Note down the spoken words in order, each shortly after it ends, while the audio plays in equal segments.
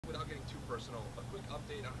getting too personal, a quick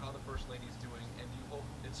update on how the First Lady is doing, and do you hope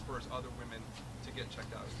it spurs other women to get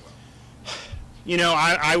checked out as well? You know,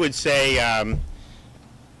 I would say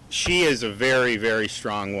she is a very, very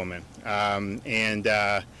strong woman,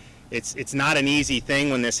 it's not an easy thing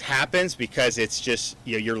when this happens, because it's just,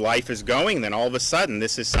 you know, your life is going, then all of a sudden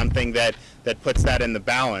this is something that puts that in the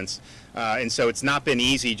balance. And so it's not been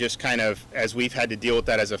easy, just kind of as we've had to deal with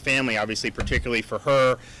that as a family, obviously, particularly for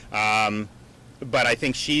her. But I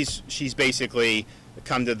think she's basically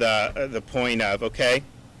come to the point of, okay,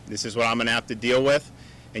 this is what I'm going to have to deal with.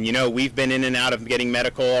 And, you know, we've been in and out of getting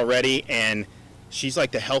medical already, and she's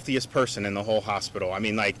like the healthiest person in the whole hospital. I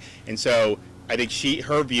mean, like, and so I think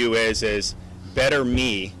her view is better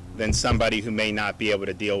me than somebody who may not be able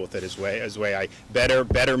to deal with it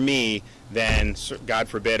better me than, God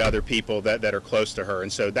forbid, other people that are close to her.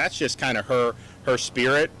 And so that's just kind of her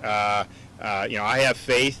spirit. You know, I have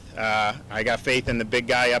faith. I got faith in the big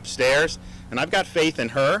guy upstairs, and I've got faith in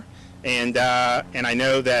her. And I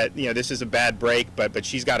know that, you know, this is a bad break, but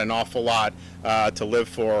she's got an awful lot to live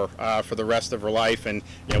for the rest of her life. And,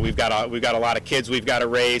 you know, we've got a lot of kids we've got to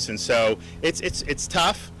raise, and so it's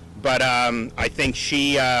tough. But I think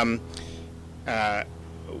she,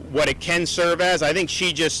 what it can serve as, I think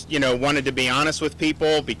she just, you know, wanted to be honest with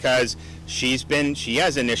people, because she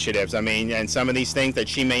has initiatives. I mean, and some of these things that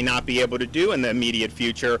she may not be able to do in the immediate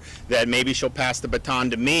future, that maybe she'll pass the baton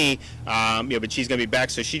to me, you know, but she's going to be back.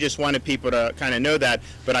 So she just wanted people to kind of know that.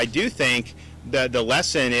 But I do think the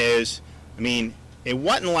lesson is, I mean, it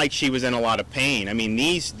wasn't like she was in a lot of pain. I mean,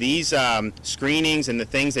 these screenings and the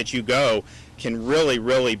things that you go can really,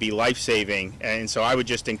 really be life-saving. And so I would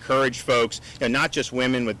just encourage folks, you know, not just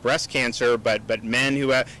women with breast cancer, but men who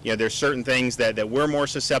have, you know, there's certain things that we're more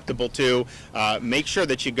susceptible to. Make sure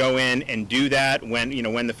that you go in and do that when, you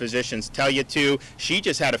know, when the physicians tell you to. She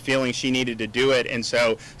just had a feeling she needed to do it, and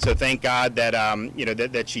so thank God that you know,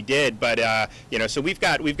 that she did. But you know, so we've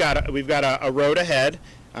got a road ahead.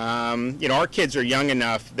 You know, our kids are young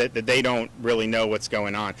enough that they don't really know what's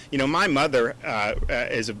going on. You know, my mother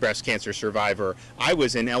is a breast cancer survivor. I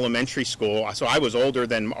was in elementary school, so I was older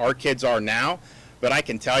than our kids are now. But I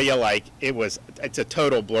can tell you, like, it's a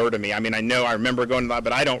total blur to me. I mean, I remember going to that,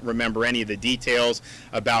 but I don't remember any of the details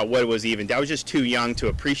about what it was even. I was just too young to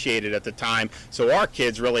appreciate it at the time. So our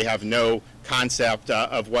kids really have no concept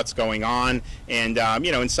of what's going on. And,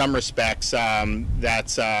 you know, in some respects,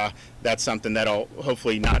 that's something that'll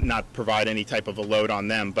hopefully not provide any type of a load on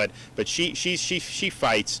them. But she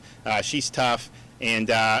fights. She's tough.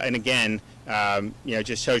 And again, you know,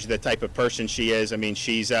 just shows you the type of person she is. I mean,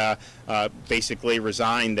 she's basically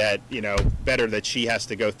resigned that, you know, better that she has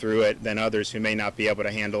to go through it than others who may not be able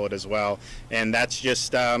to handle it as well. And that's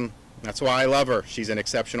just, that's why I love her. She's an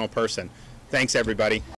exceptional person. Thanks, everybody.